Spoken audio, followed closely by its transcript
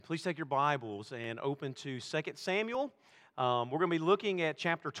please take your Bibles and open to 2 Samuel. We're going to be looking at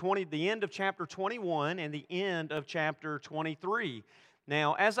chapter 20, the end of chapter 21 and the end of chapter 23.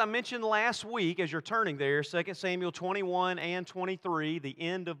 Now, as I mentioned last week, as you're turning there, 2 Samuel 21 and 23, the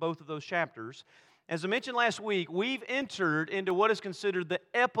end of both of those chapters. As I mentioned last week, we've entered into what is considered the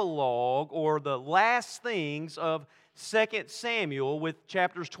epilogue or the last things of 2 Samuel with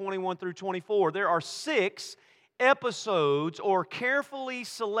chapters 21 through 24. There are 6 episodes or carefully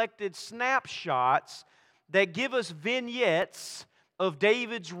selected snapshots that give us vignettes of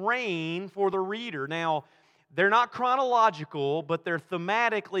David's reign for the reader. Now, they're not chronological, but they're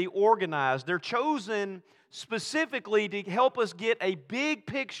thematically organized. They're chosen specifically to help us get a big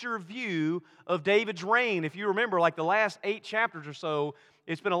picture view of David's reign. If you remember, like the last 8 chapters or so,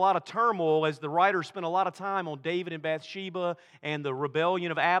 it's been a lot of turmoil as the writer spent a lot of time on David and Bathsheba and the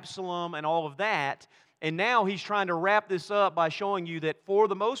rebellion of Absalom and all of that. And now he's trying to wrap this up by showing you that for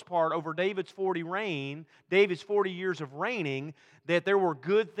the most part, over David's 40 years of reigning, that there were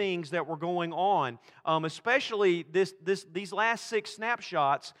good things that were going on. Especially these last 6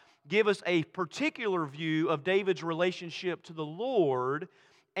 snapshots give us a particular view of David's relationship to the Lord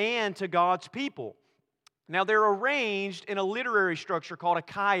and to God's people. Now, they're arranged in a literary structure called a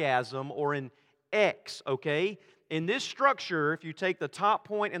chiasm or an X, okay? In this structure, if you take the top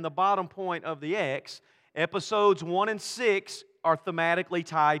point and the bottom point of the X, episodes 1 and 6 are thematically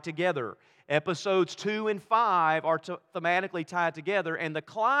tied together. Episodes 2 and 5 are thematically tied together, and the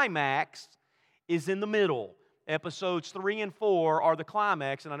climax is in the middle. Episodes 3 and 4 are the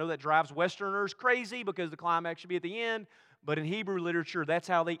climax, and I know that drives Westerners crazy because the climax should be at the end, but in Hebrew literature, that's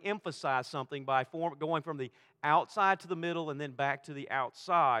how they emphasize something by going from the outside to the middle and then back to the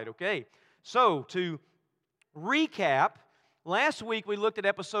outside, okay? So, to recap, last week we looked at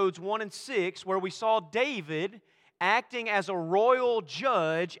episodes 1 and 6 where we saw David acting as a royal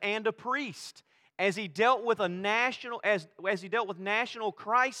judge and a priest as he dealt with national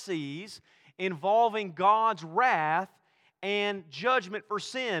crises involving God's wrath and judgment for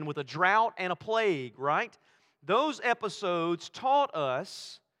sin with a drought and a plague, right? Those episodes taught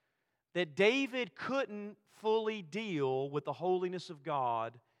us that David couldn't fully deal with the holiness of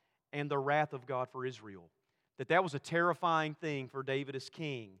God and the wrath of God for Israel. That was a terrifying thing for David as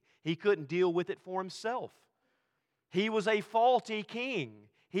king. He couldn't deal with it for himself. He was a faulty king.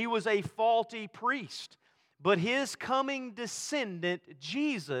 He was a faulty priest. But his coming descendant,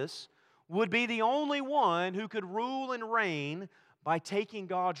 Jesus, would be the only one who could rule and reign by taking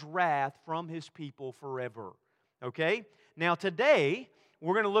God's wrath from His people forever. Okay? Now today,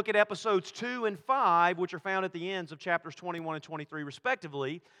 we're going to look at episodes 2 and 5, which are found at the ends of chapters 21 and 23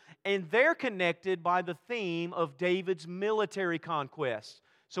 respectively, and they're connected by the theme of David's military conquests.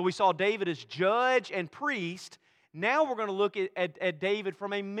 So we saw David as judge and priest. Now we're going to look at David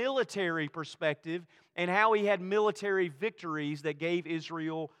from a military perspective and how he had military victories that gave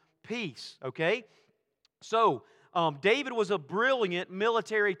Israel peace, okay? So, David was a brilliant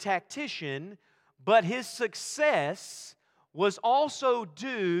military tactician, but his success was also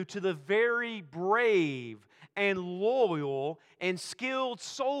due to the very brave and loyal and skilled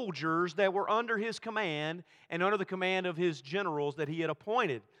soldiers that were under his command and under the command of his generals that he had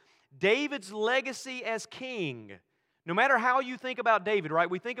appointed. David's legacy as king, no matter how you think about David, right?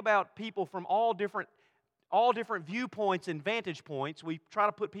 We think about people from all different viewpoints and vantage points. We try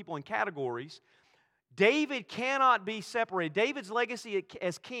to put people in categories. David cannot be separated. David's legacy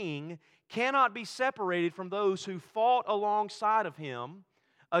as king cannot be separated from those who fought alongside of him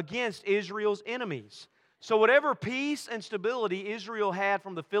against Israel's enemies. So whatever peace and stability Israel had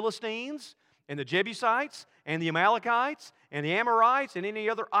from the Philistines and the Jebusites and the Amalekites and the Amorites and any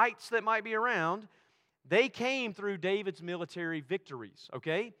other ites that might be around, they came through David's military victories,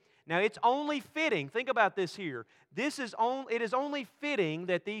 okay? Now, it's only fitting, think about this here, it is only fitting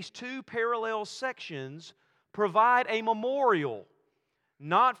that these 2 parallel sections provide a memorial,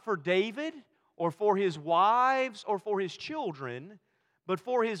 not for David or for his wives or for his children, but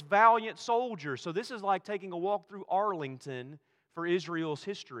for his valiant soldiers. So this is like taking a walk through Arlington for Israel's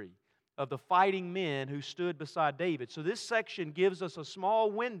history of the fighting men who stood beside David. So this section gives us a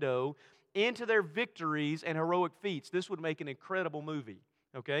small window into their victories and heroic feats. This would make an incredible movie.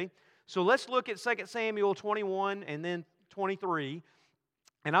 Okay? So let's look at 2 Samuel 21 and then 23.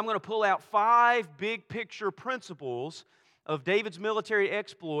 And I'm going to pull out 5 big picture principles of David's military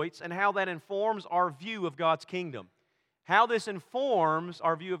exploits and how that informs our view of God's kingdom. How this informs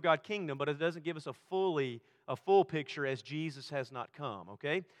our view of God's kingdom, but it doesn't give us a full picture as Jesus has not come.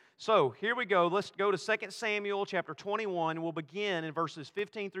 Okay? So here we go. Let's go to 2 Samuel chapter 21. And we'll begin in verses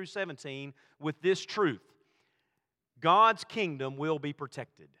 15 through 17 with this truth. God's kingdom will be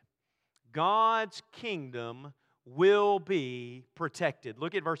protected. God's kingdom will be protected.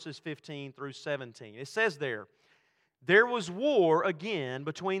 Look at verses 15 through 17. It says there was war again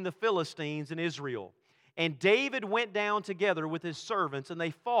between the Philistines and Israel. And David went down together with his servants, and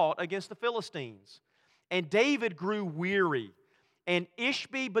they fought against the Philistines. And David grew weary. And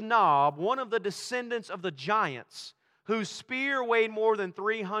Ishbi-Benob, one of the descendants of the giants, whose spear weighed more than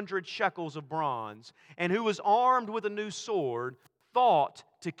 300 shekels of bronze, and who was armed with a new sword, thought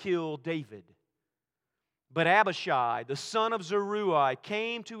to kill David. But Abishai, the son of Zeruiah,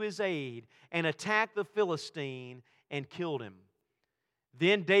 came to his aid and attacked the Philistine and killed him.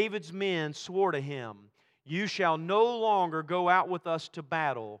 Then David's men swore to him, "You shall no longer go out with us to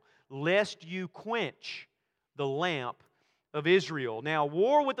battle, lest you quench the lamp of Israel." Now,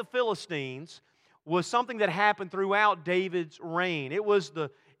 war with the Philistines was something that happened throughout David's reign. It was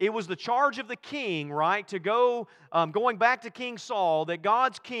the charge of the king, right, to go, going back to King Saul, that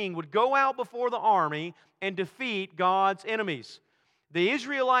God's king would go out before the army and defeat God's enemies. The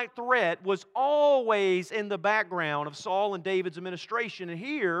Israelite threat was always in the background of Saul and David's administration. And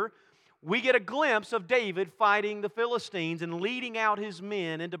here we get a glimpse of David fighting the Philistines and leading out his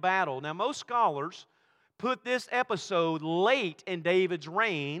men into battle. Now, most scholars put this episode late in David's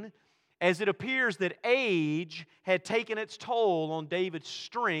reign, as it appears that age had taken its toll on David's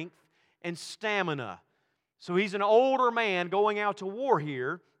strength and stamina. So he's an older man going out to war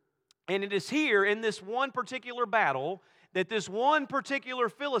here. And it is here in this one particular battle that this one particular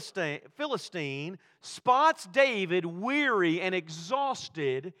Philistine spots David weary and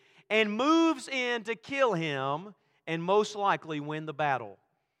exhausted and moves in to kill him and most likely win the battle.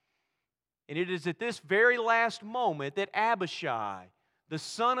 And it is at this very last moment that Abishai, the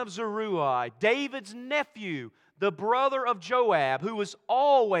son of Zeruiah, David's nephew, the brother of Joab, who was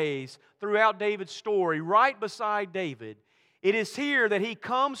always throughout David's story right beside David, it is here that he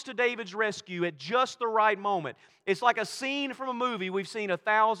comes to David's rescue at just the right moment. It's like a scene from a movie we've seen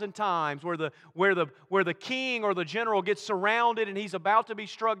 1,000 times where the king or the general gets surrounded and he's about to be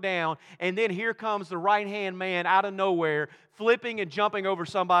struck down, and then here comes the right-hand man out of nowhere, flipping and jumping over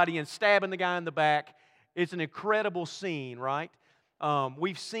somebody and stabbing the guy in the back. It's an incredible scene, right?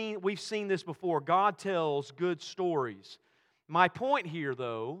 We've seen this before. God tells good stories. My point here,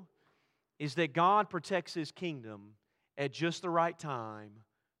 though, is that God protects His kingdom at just the right time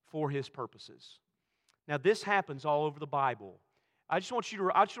for His purposes. Now, this happens all over the Bible. I just want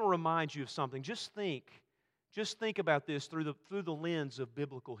to remind you of something. Just think about this through the lens of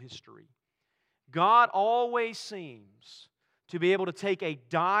biblical history. God always seems to be able to take a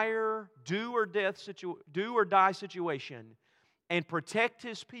dire do or die situation and protect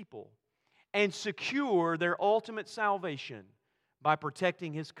His people and secure their ultimate salvation by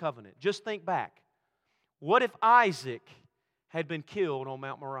protecting His covenant. Just think back. What if Isaac had been killed on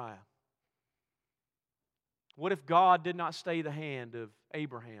Mount Moriah? What if God did not stay the hand of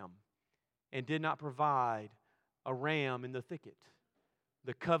Abraham and did not provide a ram in the thicket?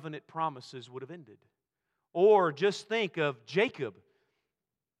 The covenant promises would have ended. Or just think of Jacob,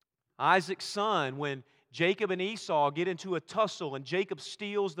 Isaac's son, when Jacob and Esau get into a tussle and Jacob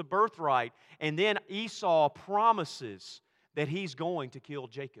steals the birthright, and then Esau promises that he's going to kill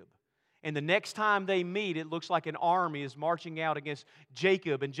Jacob. And the next time they meet, it looks like an army is marching out against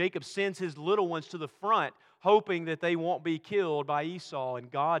Jacob, and Jacob sends his little ones to the front, hoping that they won't be killed by Esau,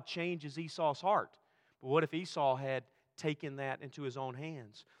 and God changes Esau's heart. But what if Esau had taken that into his own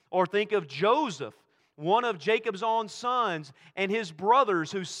hands? Or think of Joseph, one of Jacob's own sons, and his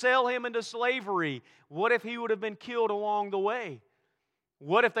brothers who sell him into slavery. What if he would have been killed along the way?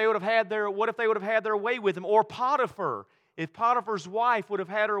 What if they would have had their way with him? Or Potiphar, if Potiphar's wife would have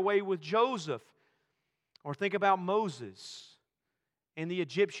had her way with Joseph. Or think about Moses and the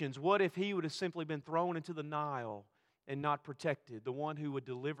Egyptians. What if he would have simply been thrown into the Nile and not protected, the one who would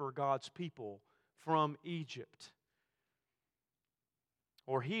deliver God's people from Egypt?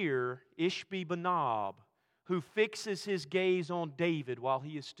 Or here, Ishbi-Benob, who fixes his gaze on David while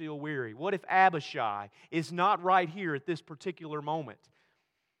he is still weary. What if Abishai is not right here at this particular moment?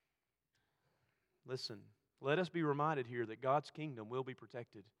 Listen, let us be reminded here that God's kingdom will be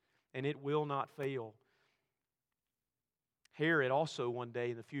protected, and it will not fail. Herod also one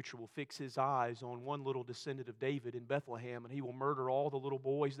day in the future will fix his eyes on one little descendant of David in Bethlehem, and he will murder all the little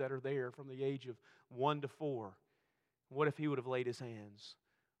boys that are there from the age of 1 to 4. What if he would have laid his hands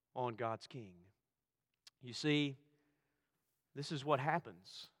on God's king? You see, this is what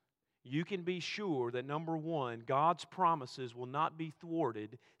happens. You can be sure that, number one, God's promises will not be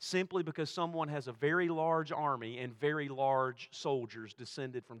thwarted simply because someone has a very large army and very large soldiers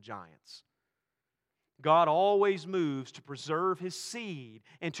descended from giants. God always moves to preserve His seed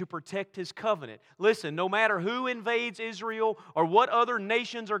and to protect His covenant. Listen, no matter who invades Israel or what other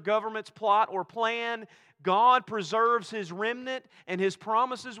nations or governments plot or plan, God preserves His remnant and His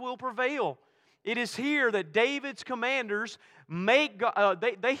promises will prevail. It is here that David's commanders make, I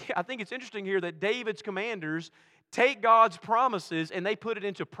think it's interesting here that David's commanders take God's promises and they put it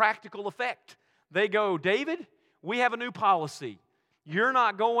into practical effect. They go, David, we have a new policy. You're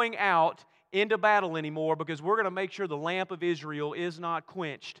not going out into battle anymore because we're going to make sure the lamp of Israel is not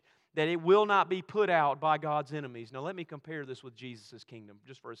quenched, that it will not be put out by God's enemies. Now let me compare this with Jesus' kingdom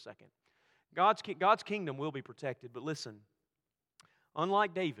just for a second. God's kingdom will be protected, but listen,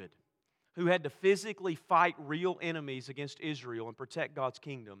 unlike David, who had to physically fight real enemies against Israel and protect God's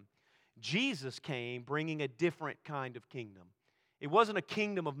kingdom, Jesus came bringing a different kind of kingdom. It wasn't a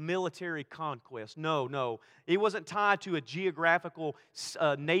kingdom of military conquest. No. It wasn't tied to a geographical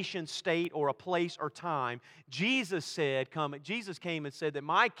nation, state, or a place or time. Jesus came and said that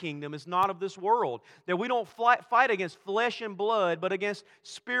my kingdom is not of this world, that we don't fight against flesh and blood, but against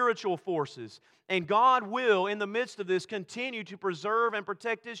spiritual forces. And God will, in the midst of this, continue to preserve and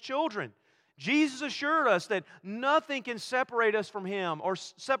protect His children. Jesus assured us that nothing can separate us from Him or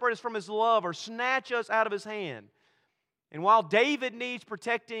separate us from His love or snatch us out of His hand. And while David needs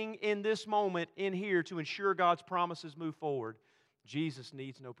protecting in this moment in here to ensure God's promises move forward, Jesus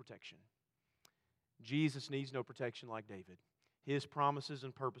needs no protection. Jesus needs no protection like David. His promises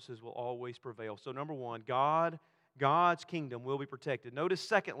and purposes will always prevail. So number one, God's kingdom will be protected. Notice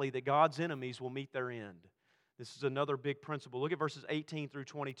secondly that God's enemies will meet their end. This is another big principle. Look at verses 18 through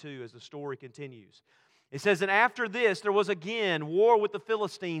 22 as the story continues. It says, and after this there was again war with the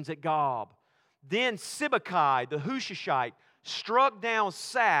Philistines at Gob. Then Sibbecai, the Hushathite, struck down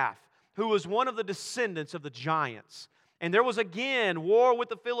Saph, who was one of the descendants of the giants. And there was again war with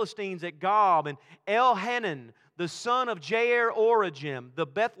the Philistines at Gob, and Elhanan, the son of Jair-Origim, the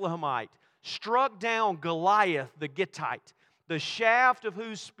Bethlehemite, struck down Goliath the Gittite, the shaft of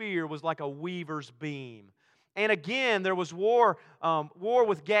whose spear was like a weaver's beam. And again there was war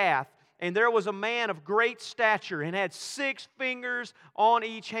with Gath. And there was a man of great stature and had 6 fingers on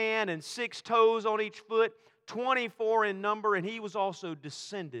each hand and 6 toes on each foot, 24 in number, and he was also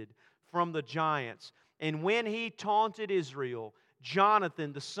descended from the giants. And when he taunted Israel,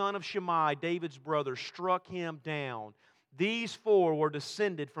 Jonathan, the son of Shimei, David's brother, struck him down. These 4 were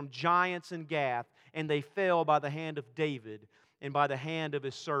descended from giants in Gath, and they fell by the hand of David and by the hand of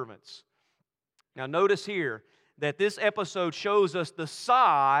his servants. Now notice here that this episode shows us the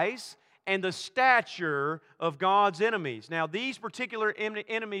size and the stature of God's enemies. Now, these particular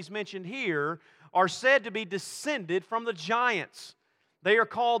enemies mentioned here are said to be descended from the giants. They are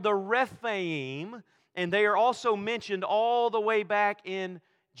called the Rephaim, and they are also mentioned all the way back in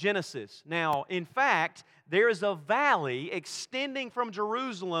Genesis. Now, in fact, there is a valley extending from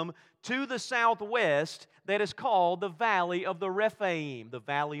Jerusalem to the southwest that is called the Valley of the Rephaim, the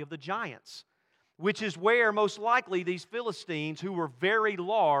Valley of the Giants, which is where most likely these Philistines, who were very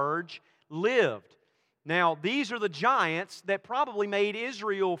large, lived. Now, these are the giants that probably made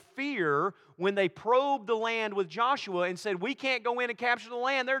Israel fear when they probed the land with Joshua and said, we can't go in and capture the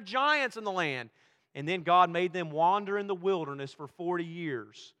land. There are giants in the land. And then God made them wander in the wilderness for 40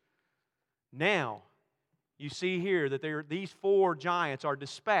 years. Now, you see here that these 4 giants are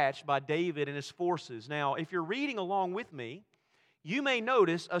dispatched by David and his forces. Now, if you're reading along with me, you may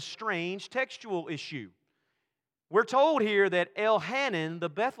notice a strange textual issue. We're told here that Elhanan, the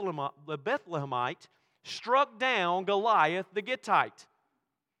Bethlehemite, struck down Goliath the Gittite.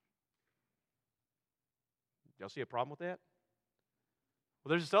 Y'all see a problem with that? Well,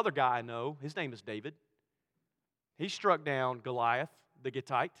 there's this other guy I know. His name is David. He struck down Goliath the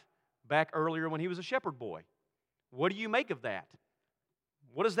Gittite back earlier when he was a shepherd boy. What do you make of that?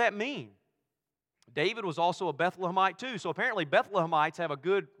 What does that mean? David was also a Bethlehemite too, so apparently Bethlehemites have a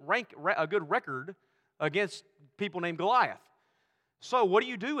good record against people named Goliath. So what do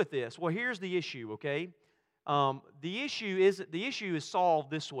you do with this? Well, here's the issue, okay? The issue is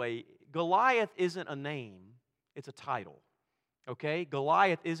solved this way. Goliath isn't a name, it's a title. Okay?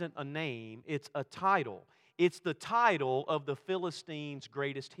 Goliath isn't a name, it's a title. It's the title of the Philistines'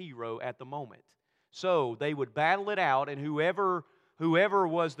 greatest hero at the moment. So they would battle it out, and whoever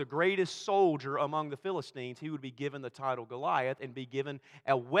was the greatest soldier among the Philistines, he would be given the title Goliath and be given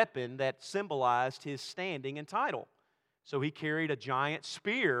a weapon that symbolized his standing and title. So he carried a giant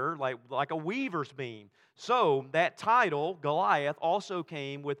spear like a weaver's beam. So that title, Goliath, also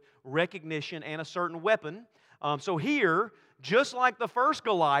came with recognition and a certain weapon. So here, just like the first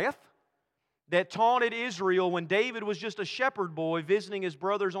Goliath that taunted Israel when David was just a shepherd boy visiting his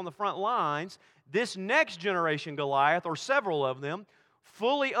brothers on the front lines, This next generation Goliath, or several of them,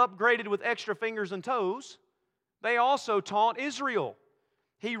 fully upgraded with extra fingers and toes, they also taunt Israel.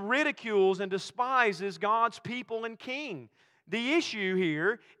 He ridicules and despises God's people and king. The issue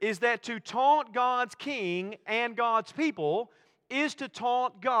here is that to taunt God's king and God's people is to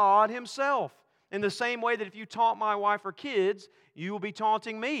taunt God Himself. In the same way that if you taunt my wife or kids, you will be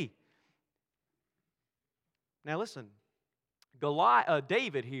taunting me. Now listen,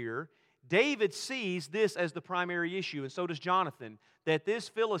 David here, David sees this as the primary issue, and so does Jonathan, that this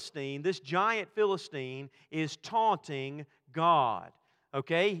Philistine, this giant Philistine, is taunting God.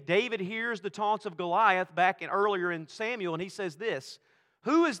 Okay? David hears the taunts of Goliath earlier in Samuel, and he says this,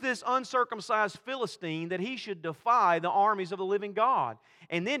 "Who is this uncircumcised Philistine that he should defy the armies of the living God?"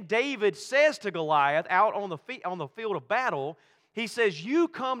 And then David says to Goliath out on the field of battle, he says, "You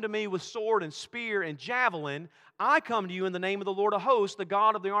come to me with sword and spear and javelin. I come to you in the name of the Lord of hosts, the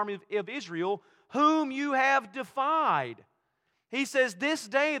God of the army of Israel, whom you have defied." He says, "This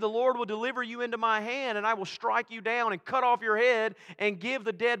day the Lord will deliver you into my hand, and I will strike you down and cut off your head and give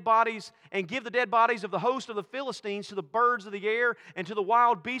the dead bodies of the host of the Philistines to the birds of the air and to the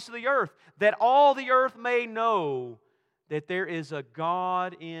wild beasts of the earth, that all the earth may know that there is a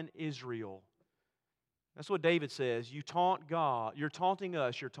God in Israel." That's what David says. You taunt God, you're taunting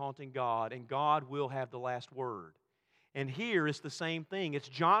us, you're taunting God, and God will have the last word. And here it's the same thing. It's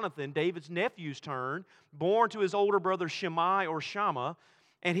Jonathan, David's nephew's turn, born to his older brother Shimei or Shammah,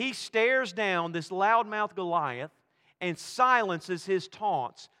 and he stares down this loudmouth Goliath and silences his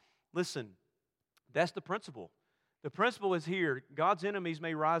taunts. Listen, that's the principle. The principle is here. God's enemies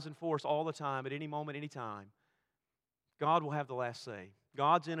may rise in force all the time, at any moment, any time. God will have the last say.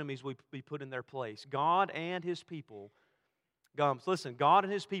 God's enemies will be put in their place. God and His people, God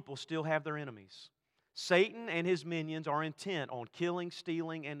and His people still have their enemies. Satan and his minions are intent on killing,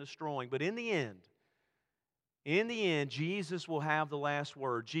 stealing, and destroying. But in the end, Jesus will have the last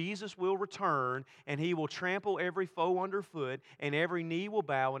word. Jesus will return, and He will trample every foe underfoot, and every knee will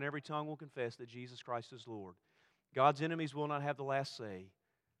bow, and every tongue will confess that Jesus Christ is Lord. God's enemies will not have the last say.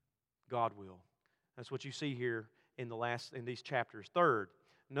 God will. That's what you see here in these chapters. Third,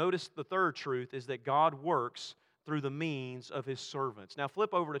 notice the third truth is that God works through the means of His servants. Now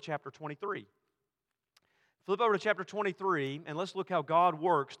flip over to chapter 23. Flip over to chapter 23, and let's look how God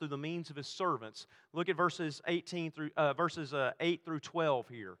works through the means of His servants. Look at verses 8 through 12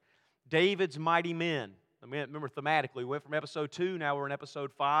 here. David's mighty men. Remember, thematically, we went from episode 2, now we're in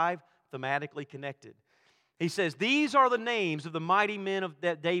episode 5, thematically connected. He says, "These are the names of the mighty men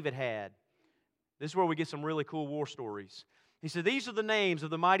that David had." This is where we get some really cool war stories. He said, "These are the names of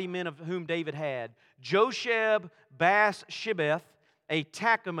the mighty men of whom David had: Josheb Bas-Shibeth, a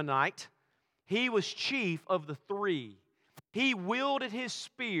Tachmonite. He was chief of the three. He wielded his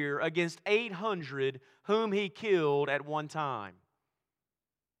spear against 800 whom he killed at one time."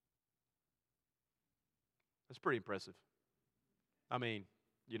 That's pretty impressive. I mean,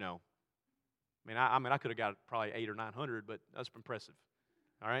 I could have got probably 800 or 900, but that's impressive.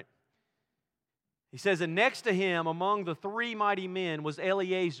 All right? He says, "And next to him among the three mighty men was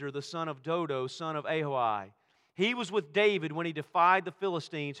Eleazar, the son of Dodo, son of Ahoai. He was with David when he defied the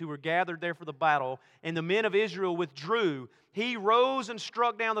Philistines who were gathered there for the battle, and the men of Israel withdrew. He rose and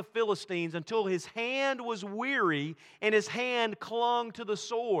struck down the Philistines until his hand was weary and his hand clung to the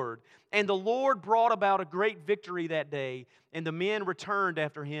sword. And the Lord brought about a great victory that day, and the men returned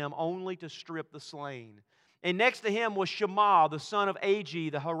after him only to strip the slain. And next to him was Shammah, the son of Agi,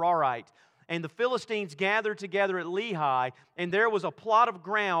 the Hararite. And the Philistines gathered together at Lehi, and there was a plot of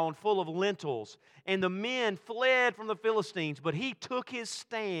ground full of lentils. And the men fled from the Philistines, but he took his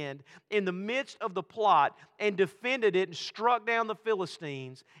stand in the midst of the plot and defended it and struck down the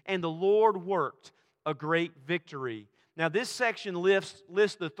Philistines, and the Lord worked a great victory." Now this section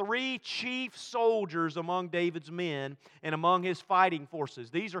lists the three chief soldiers among David's men and among his fighting forces.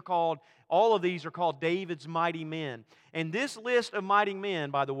 All of these are called David's mighty men. And this list of mighty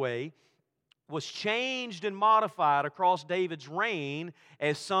men, by the way, was changed and modified across David's reign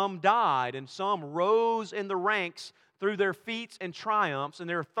as some died and some rose in the ranks through their feats and triumphs. And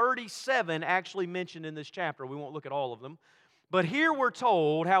there are 37 actually mentioned in this chapter. We won't look at all of them. But here we're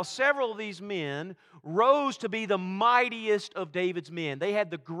told how several of these men rose to be the mightiest of David's men. They had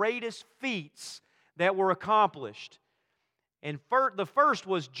the greatest feats that were accomplished. And the first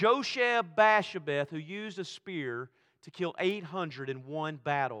was Josheb Bas-Shibeth, who used a spear to kill 800 in one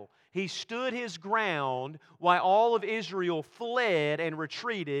battle. He stood his ground while all of Israel fled and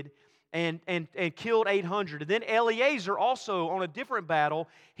retreated, and killed 800. And then Eleazar also, on a different battle,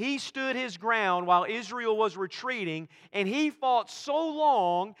 he stood his ground while Israel was retreating, and he fought so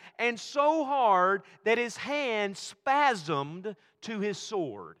long and so hard that his hand spasmed to his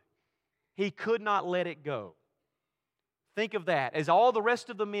sword. He could not let it go. Think of that. As all the rest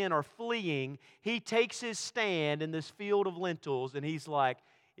of the men are fleeing, he takes his stand in this field of lentils, and he's like,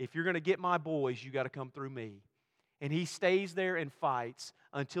 if you're going to get my boys, you got to come through me. And he stays there and fights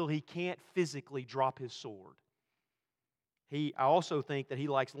until he can't physically drop his sword. I also think that he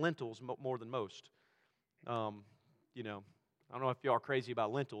likes lentils more than most. I don't know if y'all are crazy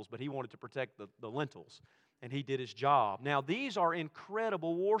about lentils, but he wanted to protect the lentils, and he did his job. Now, these are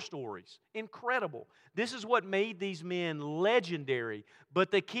incredible war stories. Incredible. This is what made these men legendary.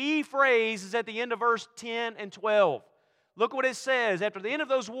 But the key phrase is at the end of verse 10 and 12. Look what it says. After the end of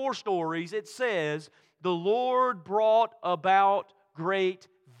those war stories, it says, the Lord brought about great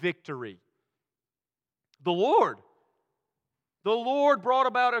victory. The Lord brought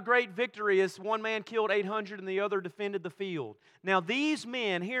about a great victory as one man killed 800 and the other defended the field. Now these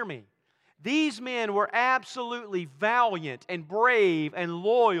men, hear me, these men were absolutely valiant and brave and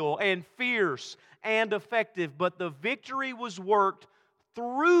loyal and fierce and effective, but the victory was worked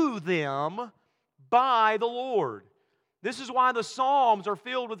through them by the Lord. This is why the Psalms are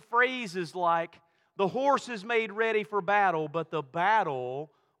filled with phrases like, the horse is made ready for battle, but the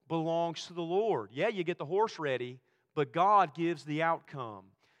battle belongs to the Lord. Yeah, you get the horse ready, but God gives the outcome.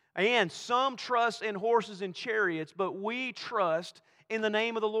 And some trust in horses and chariots, but we trust in the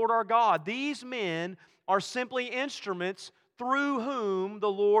name of the Lord our God. These men are simply instruments through whom the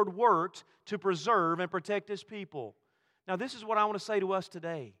Lord worked to preserve and protect His people. Now, this is what I want to say to us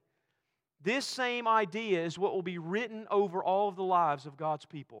today. This same idea is what will be written over all of the lives of God's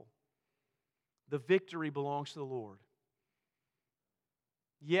people. The victory belongs to the Lord.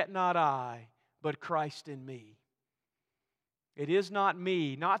 Yet not I, but Christ in me. It is not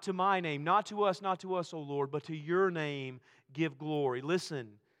me, not to my name, not to us, O Lord, but to your name give glory. Listen,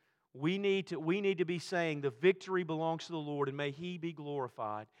 we need to be saying the victory belongs to the Lord, and may He be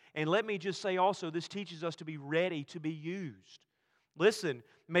glorified. And let me just say also, this teaches us to be ready to be used. Listen,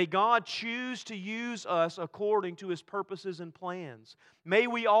 may God choose to use us according to His purposes and plans. May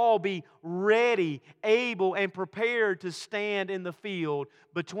we all be ready, able, and prepared to stand in the field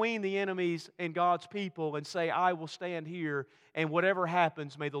between the enemies and God's people and say, I will stand here, and whatever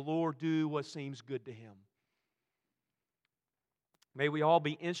happens, may the Lord do what seems good to Him. May we all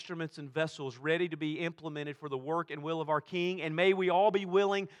be instruments and vessels ready to be implemented for the work and will of our King, and may we all be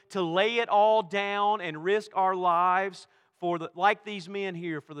willing to lay it all down and risk our lives like these men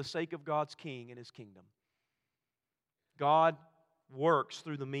here, for the sake of God's King and His kingdom. God works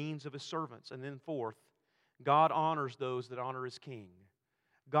through the means of His servants. And then fourth, God honors those that honor His King.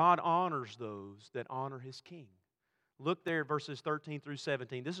 God honors those that honor His King. Look there at verses 13 through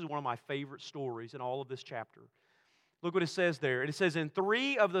 17. This is one of my favorite stories in all of this chapter. Look what it says there. It says, and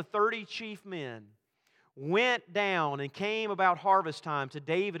 3 of the 30 chief men went down and came about harvest time to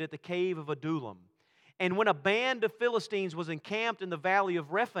David at the cave of Adullam. And when a band of Philistines was encamped in the valley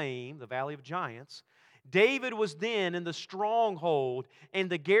of Rephaim, the valley of giants, David was then in the stronghold, and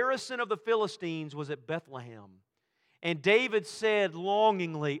the garrison of the Philistines was at Bethlehem. And David said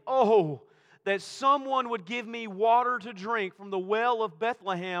longingly, oh, that someone would give me water to drink from the well of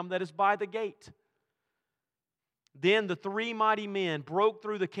Bethlehem that is by the gate. Then the 3 mighty men broke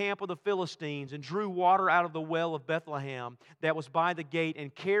through the camp of the Philistines and drew water out of the well of Bethlehem that was by the gate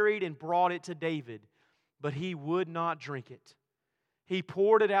and carried and brought it to David. But he would not drink it. He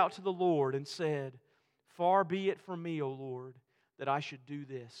poured it out to the Lord and said, far be it from me, O Lord, that I should do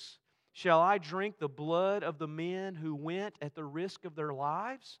this. Shall I drink the blood of the men who went at the risk of their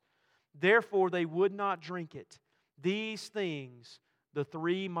lives? Therefore they would not drink it. These things the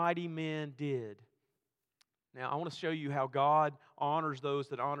 3 mighty men did. Now I want to show you how God honors those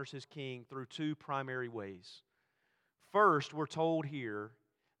that honors His King through 2 primary ways. First, we're told here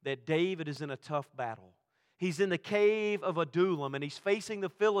that David is in a tough battle. He's in the cave of Adullam, and he's facing the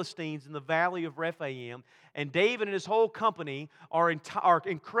Philistines in the valley of Rephaim. And David and his whole company are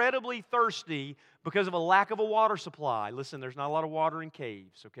incredibly thirsty because of a lack of a water supply. Listen, there's not a lot of water in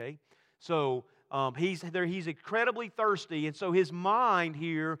caves, okay? So he's incredibly thirsty, and so his mind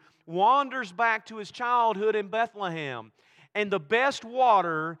here wanders back to his childhood in Bethlehem and the best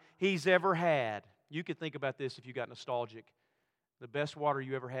water he's ever had. You could think about this if you got nostalgic. The best water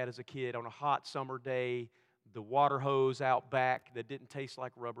you ever had as a kid on a hot summer day, the water hose out back that didn't taste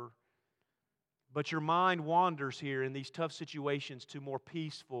like rubber. But your mind wanders here in these tough situations to more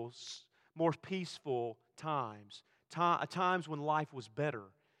peaceful times when life was better.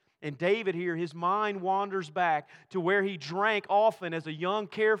 And David here, his mind wanders back to where he drank often as a young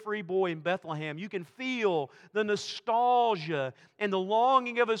carefree boy in Bethlehem. You can feel the nostalgia and the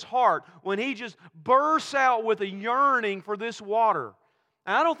longing of his heart when he just bursts out with a yearning for this water.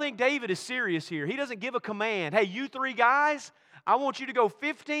 And I don't think David is serious here. He doesn't give a command. Hey, you three guys, I want you to go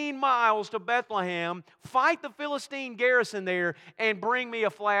 15 miles to Bethlehem, fight the Philistine garrison there, and bring me a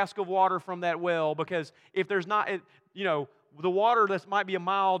flask of water from that well, because if there's not, the water that might be a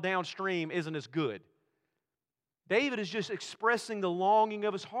mile downstream isn't as good. David is just expressing the longing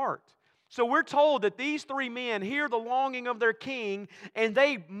of his heart. So we're told that these three men hear the longing of their king, and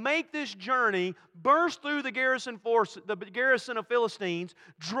they make this journey, burst through the garrison of Philistines,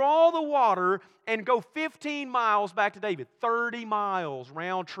 draw the water, and go 15 miles back to David. 30 miles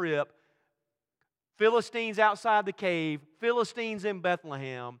round trip. Philistines outside the cave, Philistines in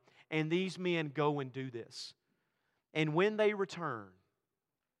Bethlehem, and these men go and do this. And when they return,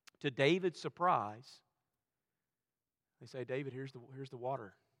 to David's surprise, they say, David, here's the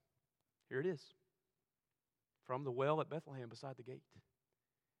water. Here it is. From the well at Bethlehem beside the gate.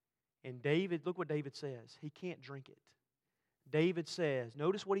 And David, look what David says. He can't drink it. David says,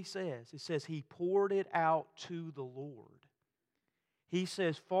 notice what he says. It says he poured it out to the Lord. He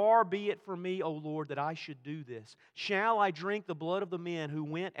says, far be it from me, O Lord, that I should do this. Shall I drink the blood of the men who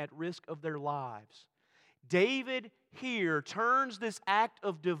went at risk of their lives? David here turns this act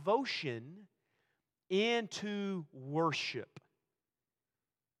of devotion into worship.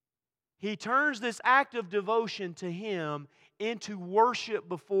 He turns this act of devotion to Him into worship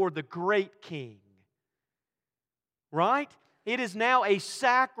before the great King. Right? It is now a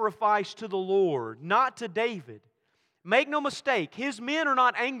sacrifice to the Lord, not to David. Make no mistake, his men are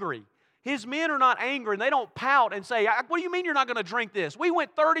not angry. His men are not angry, and they don't pout and say, what do you mean you're not going to drink this? We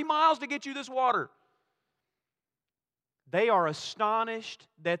went 30 miles to get you this water. They are astonished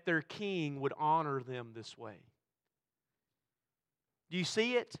that their king would honor them this way. Do you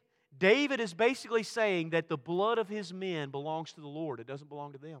see it? David is basically saying that the blood of his men belongs to the Lord. It doesn't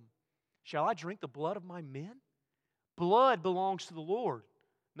belong to them. Shall I drink the blood of my men? Blood belongs to the Lord,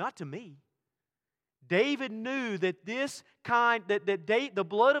 not to me. David knew that the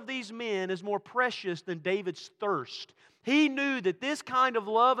blood of these men is more precious than David's thirst. He knew that this kind of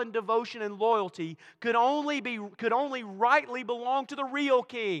love and devotion and loyalty could only rightly belong to the real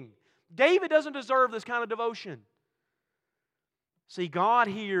king. David doesn't deserve this kind of devotion. See, God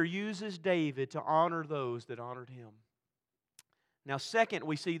here uses David to honor those that honored him. Now, second,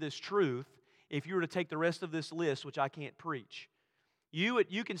 we see this truth. If you were to take the rest of this list, which I can't preach,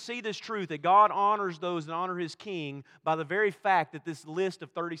 you can see this truth that God honors those that honor His king by the very fact that this list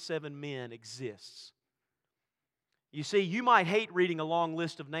of 37 men exists. You see, you might hate reading a long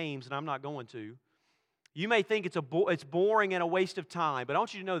list of names, and I'm not going to. You may think it's boring and a waste of time, but I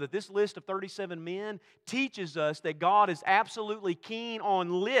want you to know that this list of 37 men teaches us that God is absolutely keen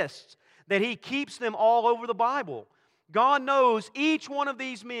on lists, that He keeps them all over the Bible. God knows each one of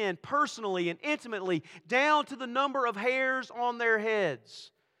these men personally and intimately, down to the number of hairs on their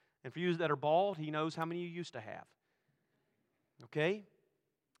heads. And for you that are bald, He knows how many you used to have. Okay?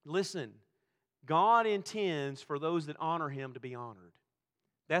 Listen. God intends for those that honor Him to be honored.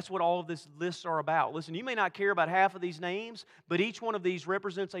 That's what all of these lists are about. Listen, you may not care about half of these names, but each one of these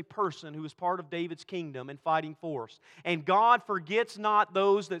represents a person who is part of David's kingdom and fighting force. And God forgets not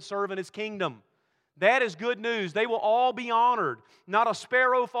those that serve in His kingdom. That is good news. They will all be honored. Not a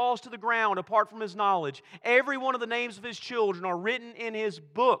sparrow falls to the ground apart from His knowledge. Every one of the names of His children are written in His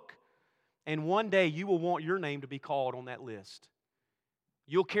book. And one day you will want your name to be called on that list.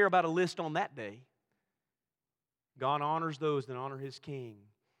 You'll care about a list on that day. God honors those that honor His king.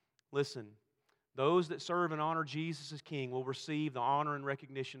 Listen, those that serve and honor Jesus as king will receive the honor and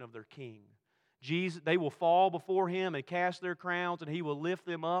recognition of their king. They will fall before Him and cast their crowns, and He will lift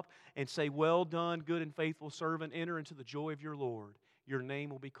them up and say, well done, good and faithful servant, enter into the joy of your Lord. Your name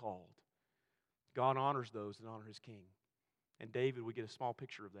will be called. God honors those that honor His king. And David, we get a small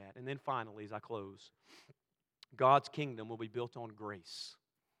picture of that. And then finally, as I close, God's kingdom will be built on grace.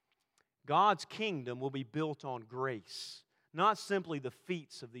 God's kingdom will be built on grace, not simply the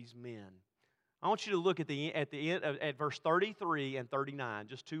feats of these men. I want you to look at verse 33 and 39,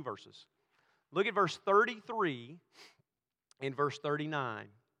 just two verses. Look at verse 33 and verse 39.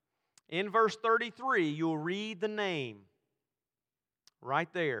 In verse 33, you'll read the name right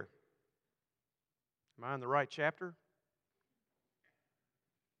there. Am I in the right chapter?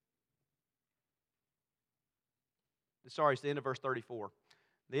 Sorry, it's the end of verse 34.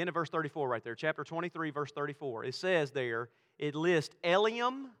 The end of verse 34 right there, chapter 23, verse 34. It says there, it lists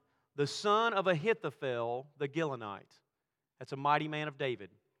Eliam, the son of Ahithophel, the Gilonite. That's a mighty man of David.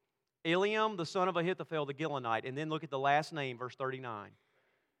 Eliam, the son of Ahithophel, the Gilonite. And then look at the last name, verse 39.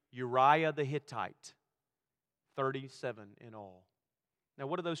 Uriah the Hittite. 37 in all. Now,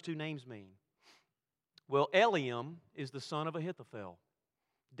 what do those two names mean? Well, Eliam is the son of Ahithophel,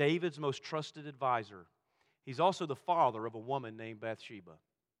 David's most trusted advisor. He's also the father of a woman named Bathsheba.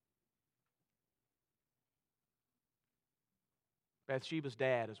 Bathsheba's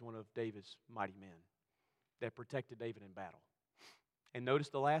dad is one of David's mighty men that protected David in battle. And notice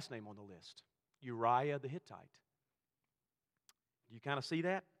the last name on the list, Uriah the Hittite. Do you kind of see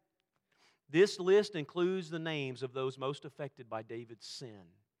that? This list includes the names of those most affected by David's sin.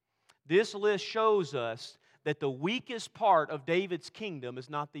 This list shows us that the weakest part of David's kingdom is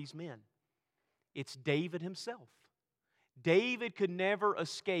not these men. It's David himself. David could never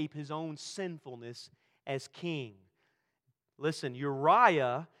escape his own sinfulness as king. Listen,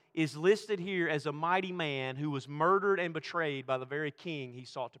 Uriah is listed here as a mighty man who was murdered and betrayed by the very king he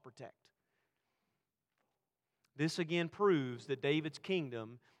sought to protect. This again proves that David's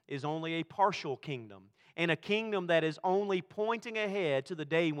kingdom is only a partial kingdom, and a kingdom that is only pointing ahead to the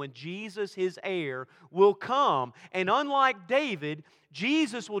day when Jesus, his heir, will come. And unlike David,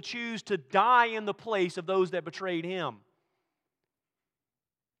 Jesus will choose to die in the place of those that betrayed him.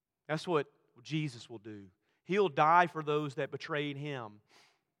 That's what Jesus will do. He'll die for those that betrayed him.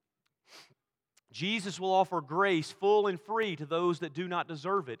 Jesus will offer grace full and free to those that do not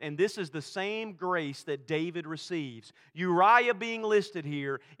deserve it. And this is the same grace that David receives. Uriah being listed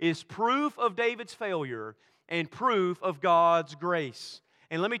here is proof of David's failure and proof of God's grace.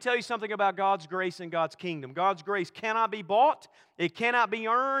 And let me tell you something about God's grace and God's kingdom. God's grace cannot be bought, it cannot be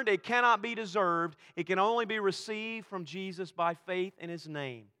earned, it cannot be deserved. It can only be received from Jesus by faith in His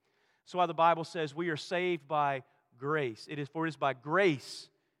name. That's why the Bible says we are saved by grace. It is by grace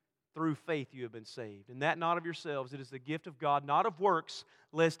through faith you have been saved. And that not of yourselves, it is the gift of God, not of works,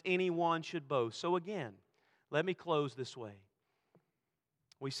 lest anyone should boast. So again, let me close this way.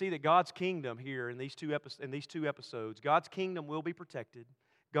 We see that God's kingdom here in these two episodes, God's kingdom will be protected.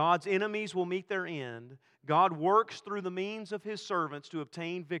 God's enemies will meet their end. God works through the means of His servants to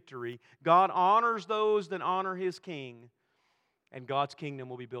obtain victory. God honors those that honor His king. And God's kingdom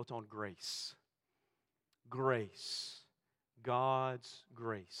will be built on grace. Grace. God's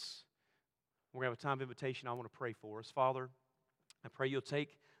grace. We're going to have a time of invitation. I want to pray for us. Father, I pray You'll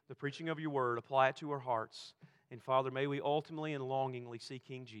take the preaching of Your word, apply it to our hearts. And Father, may we ultimately and longingly see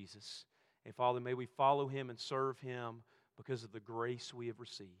King Jesus. And Father, may we follow Him and serve Him because of the grace we have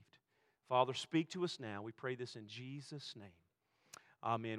received. Father, speak to us now. We pray this in Jesus' name. Amen.